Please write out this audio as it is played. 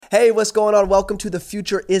Hey, what's going on? Welcome to the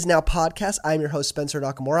Future Is Now podcast. I'm your host, Spencer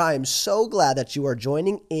Nakamura. I am so glad that you are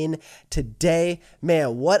joining in today.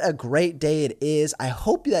 Man, what a great day it is. I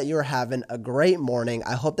hope that you're having a great morning.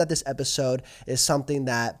 I hope that this episode is something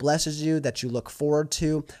that blesses you, that you look forward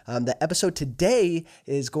to. The episode today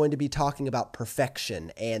is going to be talking about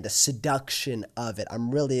perfection and the seduction of it.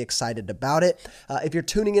 I'm really excited about it. If you're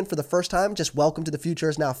tuning in for the first time, just welcome to the Future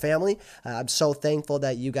Is Now family. I'm so thankful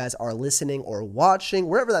that you guys are listening or watching,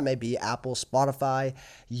 wherever that may be, Apple, Spotify,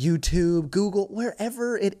 YouTube, Google,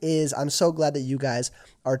 wherever it is. I'm so glad that you guys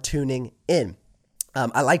are tuning in.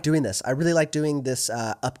 I like doing this. I really like doing this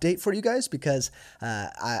update for you guys because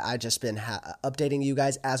I just been updating you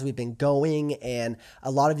guys as we've been going, and a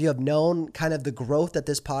lot of you have known kind of the growth that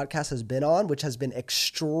this podcast has been on, which has been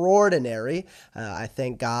extraordinary. I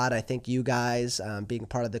thank God. I thank you guys being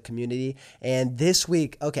part of the community. And this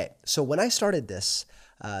week, okay, so when I started this,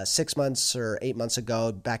 6 months or 8 months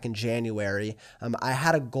ago, back in January, I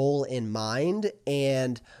had a goal in mind.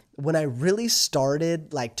 And when I really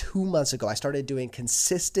started, like 2 months ago, I started doing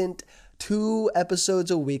consistent 2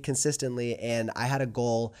 episodes a week consistently. And I had a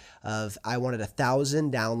goal of, I wanted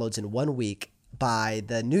 1,000 downloads in 1 week by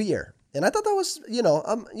the new year. And I thought that was,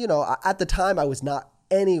 at the time I was not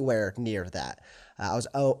anywhere near that. I was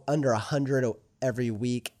under 100 every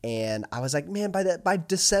week, and I was like, man, by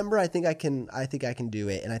December, I think I can do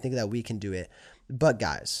it, and I think that we can do it. But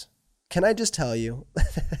guys, can I just tell you,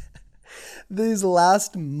 this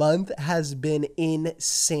last month has been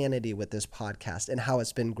insanity with this podcast and how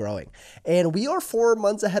it's been growing, and we are 4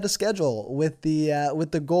 months ahead of schedule with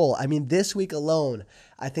the goal. I mean, this week alone,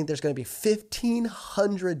 I think there's going to be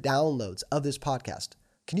 1,500 downloads of this podcast.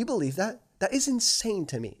 Can you believe that? That is insane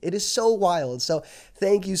to me. It is so wild. So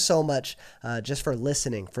thank you so much just for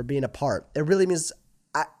listening, for being a part. It really means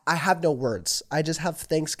I have no words. I just have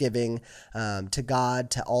thanksgiving to God,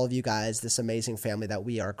 to all of you guys, this amazing family that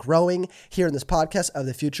we are growing here in this podcast of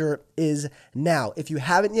The Future Is Now. If you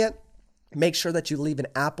haven't yet, make sure that you leave an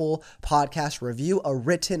Apple podcast review, a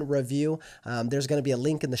written review. There's going to be a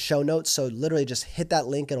link in the show notes. So literally just hit that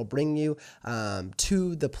link. It'll bring you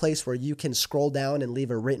to the place where you can scroll down and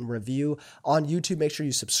leave a written review. On YouTube, make sure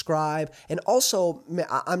you subscribe. And also,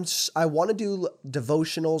 I want to do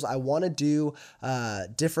devotionals. I want to do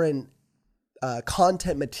different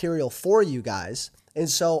content material for you guys. And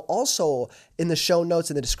so also in the show notes,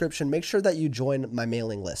 in the description, make sure that you join my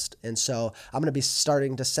mailing list. And so I'm going to be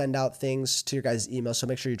starting to send out things to your guys' email. So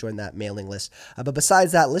make sure you join that mailing list. But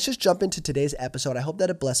besides that, let's just jump into today's episode. I hope that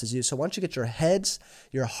it blesses you. So why don't you get your heads,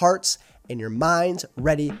 your hearts, and your minds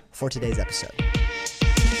ready for today's episode.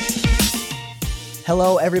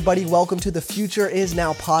 Hello, everybody. Welcome to the Future Is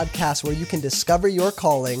Now podcast, where you can discover your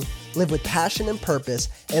calling, live with passion and purpose,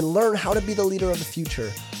 and learn how to be the leader of the future.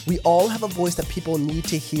 We all have a voice that people need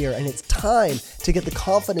to hear, and it's time to get the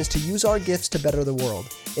confidence to use our gifts to better the world.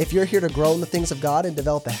 If you're here to grow in the things of God and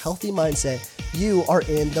develop a healthy mindset, you are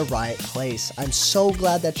in the right place. I'm so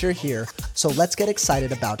glad that you're here. So let's get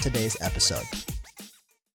excited about today's episode.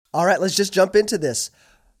 All right, let's just jump into this.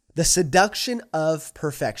 The seduction of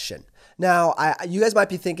perfection. Now, you guys might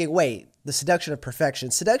be thinking, wait, the seduction of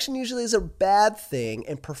perfection. Seduction usually is a bad thing,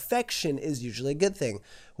 and perfection is usually a good thing,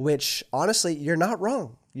 which honestly, you're not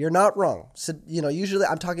wrong. You're not wrong. So, usually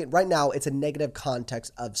I'm talking right now, it's a negative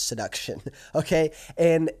context of seduction, okay?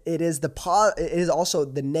 And it is also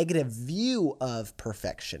the negative view of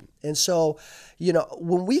perfection. And so,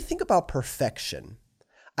 when we think about perfection,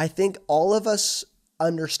 I think all of us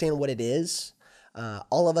understand what it is.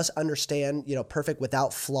 All of us understand, perfect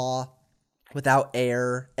without flaw, without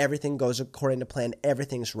error, everything goes according to plan,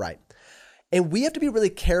 everything's right. And we have to be really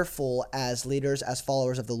careful as leaders, as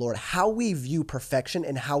followers of the Lord, how we view perfection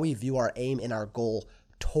and how we view our aim and our goal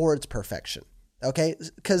towards perfection, okay?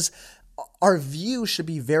 Because our view should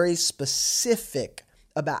be very specific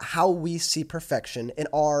about how we see perfection in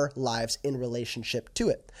our lives in relationship to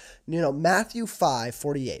it. Matthew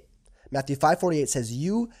 5:48. Matthew 5:48 says,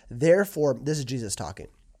 "You therefore," this is Jesus talking,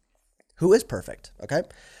 who is perfect, okay?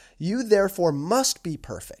 "You therefore must be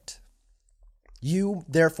perfect. You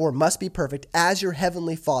therefore must be perfect as your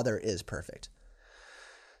heavenly Father is perfect."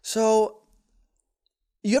 So,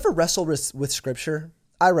 you ever wrestle with Scripture?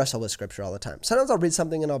 I wrestle with Scripture all the time. Sometimes I'll read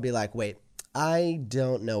something and I'll be like, wait, I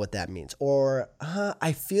don't know what that means. Or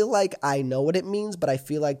I feel like I know what it means, but I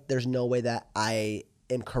feel like there's no way that I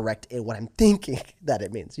am correct in what I'm thinking that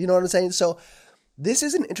it means. You know what I'm saying? So this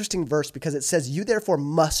is an interesting verse because it says, "You therefore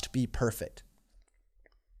must be perfect."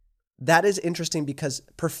 That is interesting because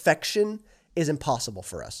perfection is impossible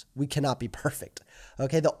for us. We cannot be perfect.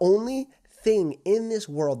 Okay, the only thing in this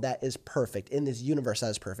world that is perfect, in this universe that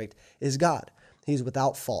is perfect, is God. He's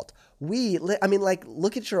without fault.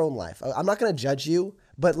 Look at your own life. I'm not going to judge you,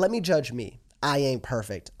 but let me judge me. I ain't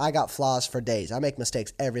perfect. I got flaws for days. I make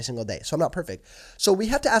mistakes every single day, so I'm not perfect. So we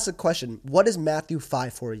have to ask the question, what is Matthew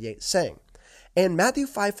 5:48 saying? And Matthew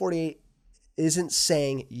 5:48 isn't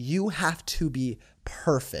saying you have to be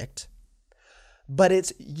perfect, but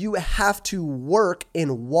it's you have to work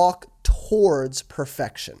and walk towards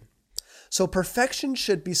perfection. So perfection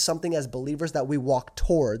should be something as believers that we walk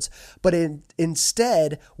towards, but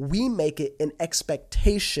instead we make it an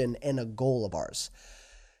expectation and a goal of ours.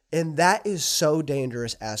 And that is so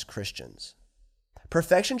dangerous as Christians.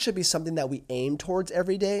 Perfection should be something that we aim towards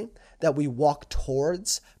every day, that we walk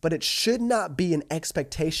towards, but it should not be an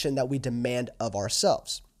expectation that we demand of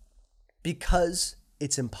ourselves because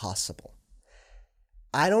it's impossible.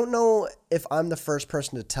 I don't know if I'm the first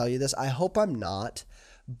person to tell you this. I hope I'm not.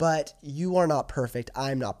 But you are not perfect.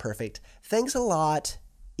 I'm not perfect. Thanks a lot,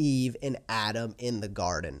 Eve and Adam in the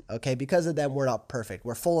garden. Okay, because of them, we're not perfect.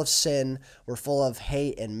 We're full of sin. We're full of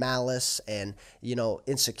hate and malice and,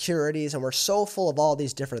 insecurities. And we're so full of all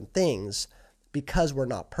these different things because we're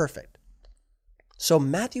not perfect. So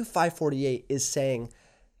Matthew 5:48 is saying,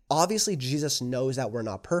 obviously Jesus knows that we're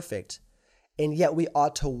not perfect, and yet we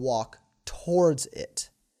ought to walk towards it.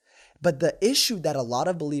 But the issue that a lot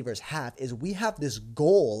of believers have is we have this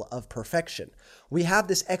goal of perfection. We have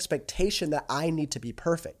this expectation that I need to be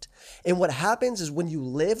perfect. And what happens is when you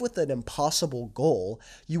live with an impossible goal,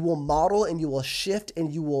 you will model and you will shift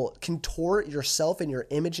and you will contort yourself and your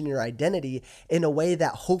image and your identity in a way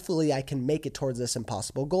that hopefully I can make it towards this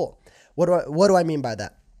impossible goal. What do I mean by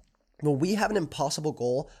that? When we have an impossible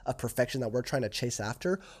goal of perfection that we're trying to chase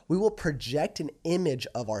after, we will project an image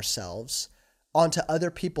of ourselves onto other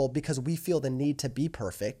people because we feel the need to be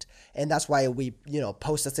perfect. And that's why we,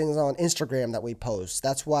 post the things on Instagram that we post.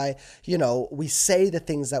 That's why, we say the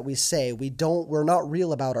things that we say. We're not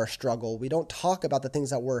real about our struggle. We don't talk about the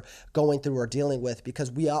things that we're going through or dealing with because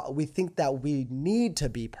we think that we need to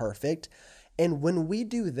be perfect. And when we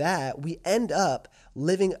do that, we end up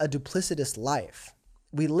living a duplicitous life.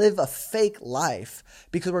 We live a fake life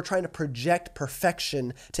because we're trying to project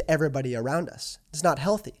perfection to everybody around us. It's not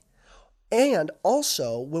healthy. And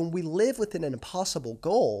also, when we live within an impossible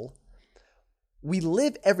goal, we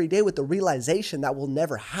live every day with the realization that will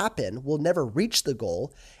never happen, we'll never reach the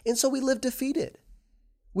goal, and so we live defeated.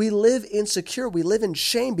 We live insecure, we live in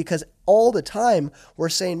shame because all the time we're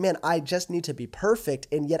saying, man, I just need to be perfect,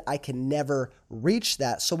 and yet I can never reach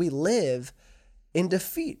that. So we live in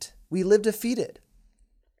defeat. We live defeated.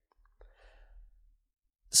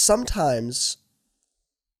 Sometimes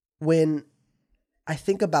when I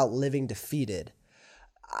think about living defeated,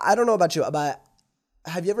 I don't know about you, but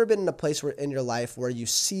have you ever been in a place in your life where you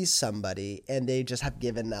see somebody and they just have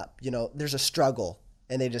given up? There's a struggle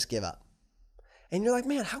and they just give up. And you're like,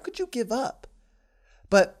 man, how could you give up?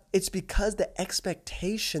 But it's because the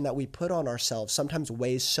expectation that we put on ourselves sometimes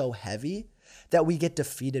weighs so heavy that we get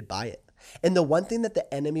defeated by it. And the one thing that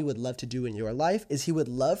the enemy would love to do in your life is he would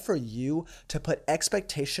love for you to put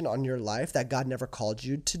expectation on your life that God never called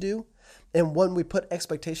you to do. And when we put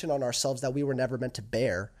expectation on ourselves that we were never meant to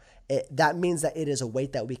bear, that means that it is a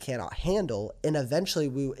weight that we cannot handle. And eventually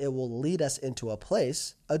it will lead us into a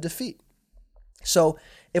place of defeat. So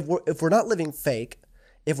if we're not living fake,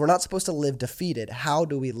 if we're not supposed to live defeated, how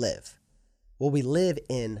do we live? Well, we live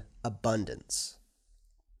in abundance.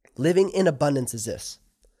 Living in abundance is this.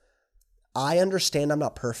 I understand I'm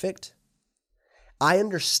not perfect. I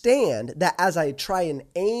understand that as I try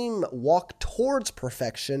and walk towards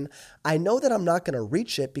perfection, I know that I'm not going to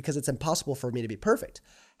reach it because it's impossible for me to be perfect.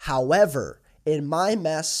 However, in my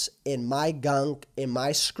mess, in my gunk, in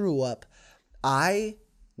my screw up, I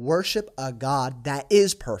worship a God that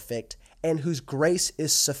is perfect and whose grace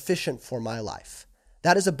is sufficient for my life.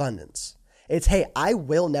 That is abundance. It's, hey, I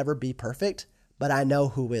will never be perfect, but I know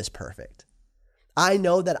who is perfect. I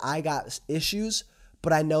know that I got issues,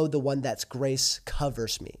 but I know the one that's grace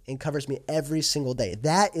covers me and covers me every single day.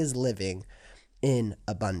 That is living in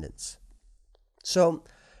abundance. So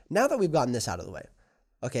now that we've gotten this out of the way,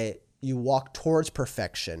 okay, you walk towards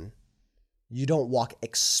perfection. You don't walk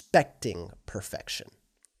expecting perfection.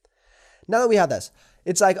 Now that we have this,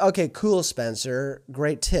 it's like, okay, cool, Spencer,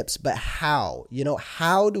 great tips, but how?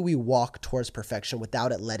 How do we walk towards perfection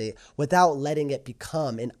without letting it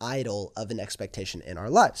become an idol of an expectation in our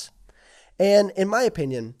lives? And in my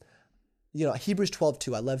opinion, Hebrews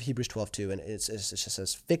 12:2, I love Hebrews 12:2, and it just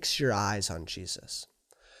says, fix your eyes on Jesus.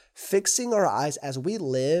 Fixing our eyes as we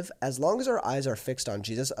live, as long as our eyes are fixed on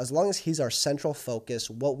Jesus, as long as he's our central focus,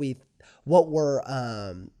 what we're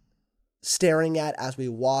staring at as we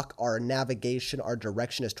walk, our navigation, our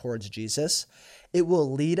direction is towards Jesus, it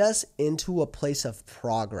will lead us into a place of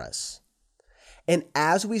progress. And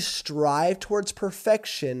as we strive towards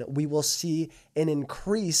perfection, we will see an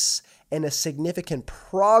increase and a significant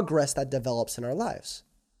progress that develops in our lives.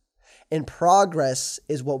 And progress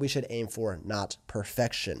is what we should aim for, not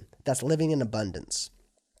perfection. That's living in abundance.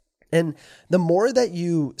 And the more that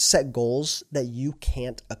you set goals that you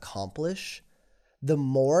can't accomplish, the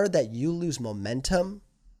more that you lose momentum,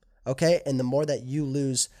 okay? And the more that you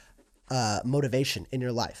lose motivation in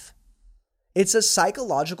your life. It's a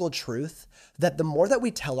psychological truth that the more that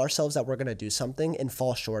we tell ourselves that we're going to do something and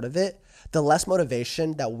fall short of it, the less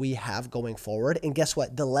motivation that we have going forward. And guess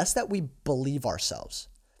what? The less that we believe ourselves.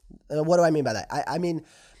 What do I mean by that? I mean,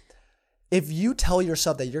 if you tell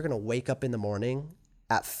yourself that you're going to wake up in the morning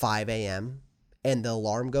at 5 a.m., and the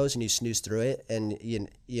alarm goes and you snooze through it and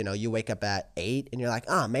you wake up at 8 and you're like,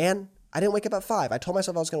 man, I didn't wake up at 5. I told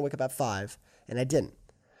myself I was going to wake up at 5 and I didn't.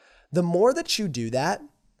 The more that you do that,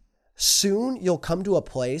 soon you'll come to a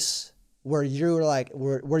place where you're like,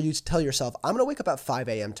 where you tell yourself, I'm going to wake up at 5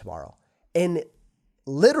 a.m. tomorrow. And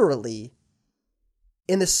literally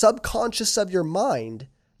in the subconscious of your mind,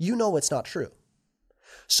 you know it's not true.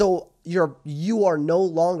 So you are no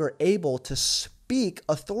longer able to speak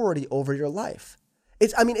authority over your life.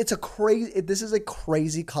 This is a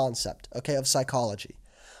crazy concept, okay, of psychology.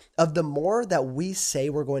 Of the more that we say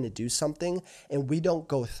we're going to do something and we don't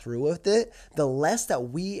go through with it, the less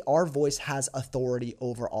that our voice has authority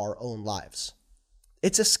over our own lives.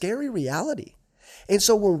 It's a scary reality. And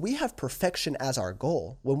so when we have perfection as our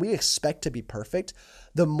goal, when we expect to be perfect,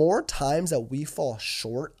 the more times that we fall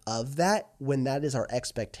short of that, when that is our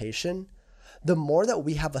expectation, the more that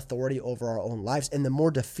we have authority over our own lives and the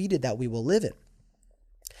more defeated that we will live in.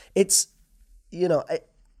 It's,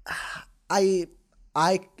 I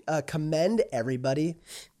commend everybody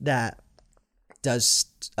that does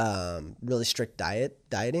really strict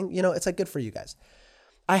dieting. It's like good for you guys.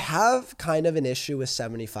 I have kind of an issue with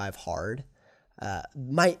 75 hard.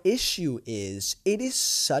 My issue is it is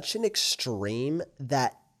such an extreme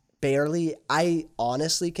that I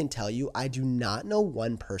honestly can tell you, I do not know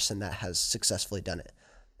one person that has successfully done it.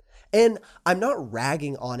 And I'm not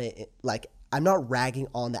ragging on it. I'm not ragging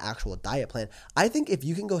on the actual diet plan. I think if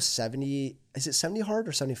you can go 70, is it 70 hard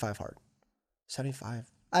or 75 hard?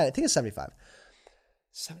 75. I think it's 75.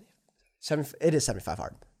 70, it is 75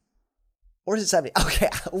 hard. Or is it 70? Okay,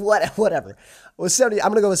 whatever. Well, 70. I'm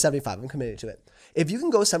going to go with 75. I'm committed to it. If you can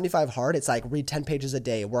go 75 hard, it's like read 10 pages a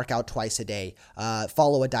day, work out twice a day,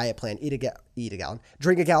 follow a diet plan, eat a gallon,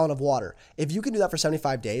 drink a gallon of water. If you can do that for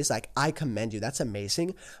 75 days, I commend you. That's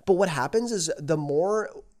amazing. But what happens is the more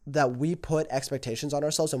that we put expectations on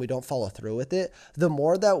ourselves and we don't follow through with it, the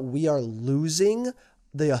more that we are losing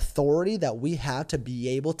the authority that we have to be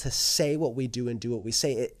able to say what we do and do what we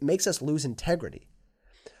say. It makes us lose integrity.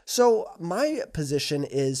 So my position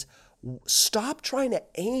is stop trying to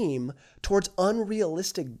aim towards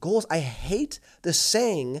unrealistic goals. I hate the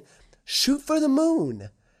saying, shoot for the moon,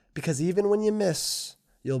 because even when you miss,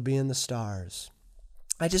 you'll be in the stars.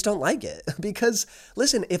 I just don't like it because,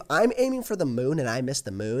 listen, if I'm aiming for the moon and I miss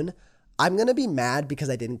the moon, I'm going to be mad because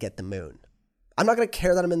I didn't get the moon. I'm not going to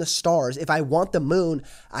care that I'm in the stars. If I want the moon,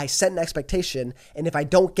 I set an expectation, and if I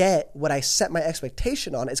don't get what I set my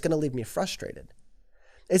expectation on, it's going to leave me frustrated.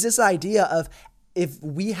 It's this idea of if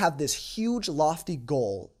we have this huge, lofty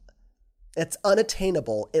goal that's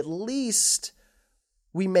unattainable, at least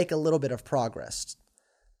we make a little bit of progress.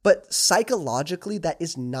 But psychologically, that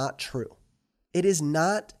is not true. It is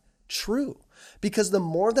not true because the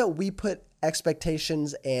more that we put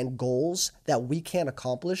expectations and goals that we can't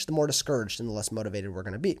accomplish, the more discouraged and the less motivated we're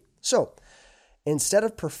going to be. So instead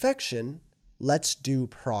of perfection, let's do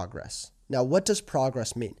progress. Now, what does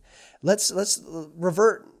progress mean? Let's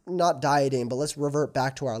revert, not dieting, but let's revert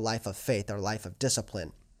back to our life of faith, our life of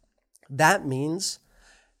discipline. That means,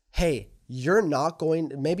 hey, you're not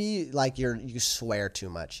going, maybe like you swear too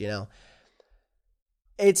much,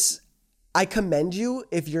 I commend you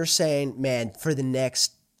if you're saying, man, for the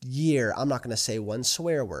next year, I'm not going to say one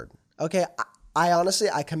swear word. Okay, I honestly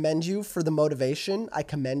commend you for the motivation. I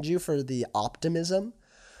commend you for the optimism.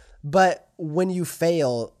 But when you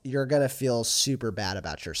fail, you're going to feel super bad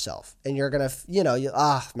about yourself. And you're going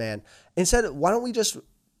to, man. Instead, why don't we just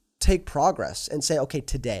take progress and say, okay,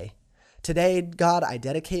 today, God, I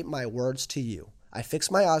dedicate my words to you. I fix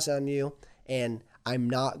my eyes on you, and I'm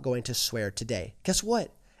not going to swear today. Guess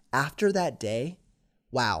what? After that day,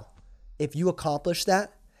 wow, if you accomplish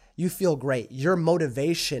that, You feel great. Your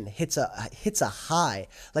motivation hits a high.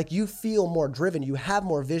 Like you feel more driven. You have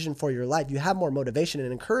more vision for your life. You have more motivation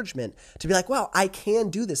and encouragement to be like, wow, I can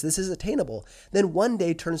do this. This is attainable. Then one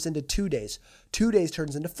day turns into 2 days. 2 days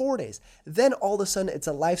turns into 4 days. Then all of a sudden it's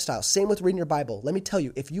a lifestyle. Same with reading your Bible. Let me tell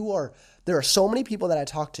you, there are so many people that I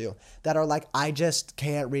talk to that are like, I just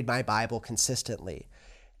can't read my Bible consistently.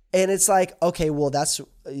 And it's like, okay, well,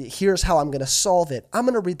 here's how I'm going to solve it. I'm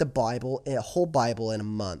going to read a whole Bible in a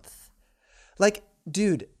month. Like,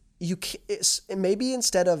 dude, maybe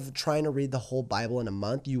instead of trying to read the whole Bible in a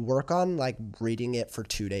month, you work on like reading it for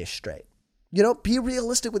 2 days straight. Be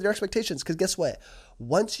realistic with your expectations, because guess what?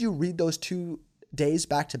 Once you read those 2 days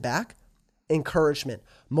back to back, encouragement,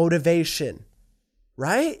 motivation,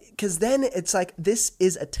 right? Because then it's like, this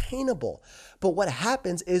is attainable. But what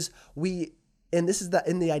happens is and this is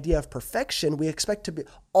in the idea of perfection, we expect to be,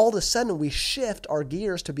 all of a sudden we shift our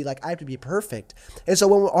gears to be like, I have to be perfect. And so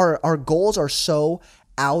when our goals are so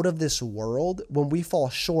out of this world, when we fall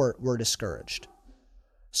short, we're discouraged.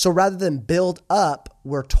 So rather than build up,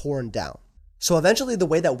 we're torn down. So eventually the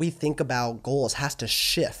way that we think about goals has to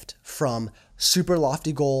shift from super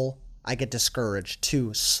lofty goal, I get discouraged,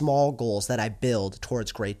 to small goals that I build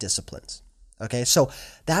towards great disciplines. Okay, so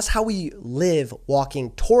that's how we live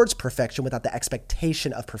walking towards perfection without the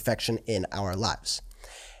expectation of perfection in our lives.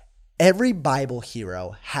 Every Bible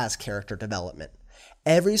hero has character development.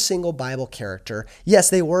 Every single Bible character,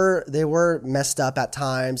 yes, they were messed up at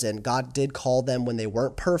times, and God did call them when they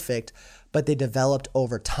weren't perfect, but they developed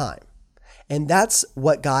over time. And that's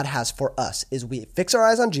what God has for us, is we fix our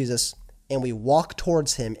eyes on Jesus and we walk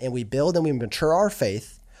towards him and we build and we mature our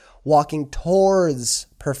faith, walking towards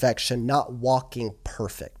perfection, not walking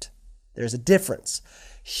perfect. There's a difference,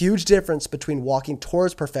 huge difference between walking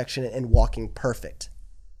towards perfection and walking perfect.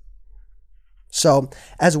 So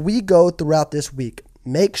as we go throughout this week,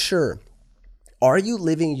 make sure, are you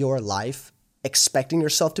living your life expecting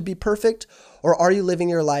yourself to be perfect, or are you living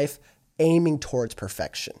your life aiming towards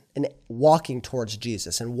perfection and walking towards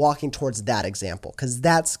Jesus and walking towards that example? Because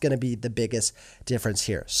that's going to be the biggest difference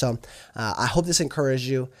here. So I hope this encouraged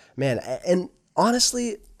you, man. And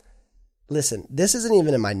honestly, listen, this isn't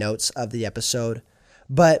even in my notes of the episode,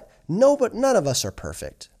 but none of us are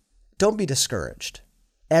perfect. Don't be discouraged.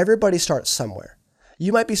 Everybody starts somewhere.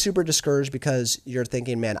 You might be super discouraged because you're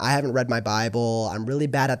thinking, man, I haven't read my Bible. I'm really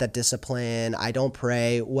bad at that discipline. I don't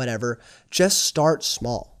pray, whatever. Just start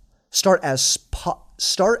small. Start as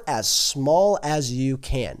small as you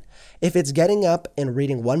can. If it's getting up and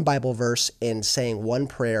reading one Bible verse and saying one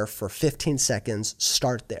prayer for 15 seconds,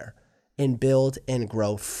 start there and build and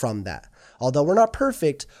grow from that. Although we're not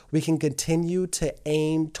perfect, we can continue to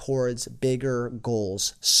aim towards bigger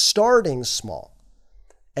goals, starting small.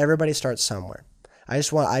 Everybody starts somewhere. I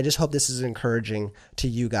just hope this is encouraging to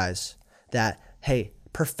you guys that, hey,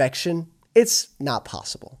 perfection, it's not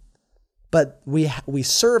possible. But we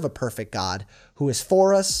serve a perfect God who is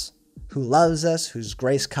for us, who loves us, whose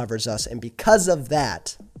grace covers us. And because of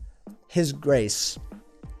that, his grace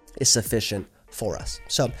is sufficient for us.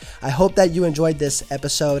 So I hope that you enjoyed this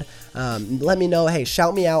episode. Let me know. Hey,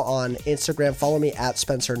 shout me out on Instagram. Follow me at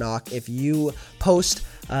Spencer Knock. If you post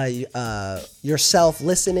yourself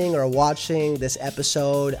listening or watching this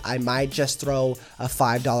episode, I might just throw a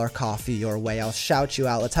 $5 coffee your way. I'll shout you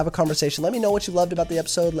out. Let's have a conversation. Let me know what you loved about the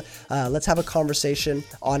episode. Let's have a conversation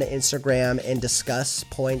on Instagram and discuss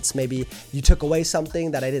points. Maybe you took away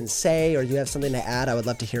something that I didn't say, or you have something to add. I would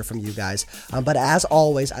love to hear from you guys. But as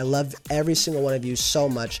always, I love every single one of you so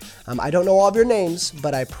much. I don't know all of your names,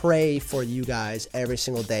 but I pray for you guys every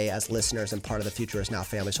single day as listeners and part of the Future Is Now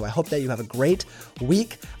family. So I hope that you have a great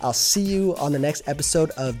week. I'll see you on the next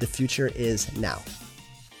episode of The Future Is Now.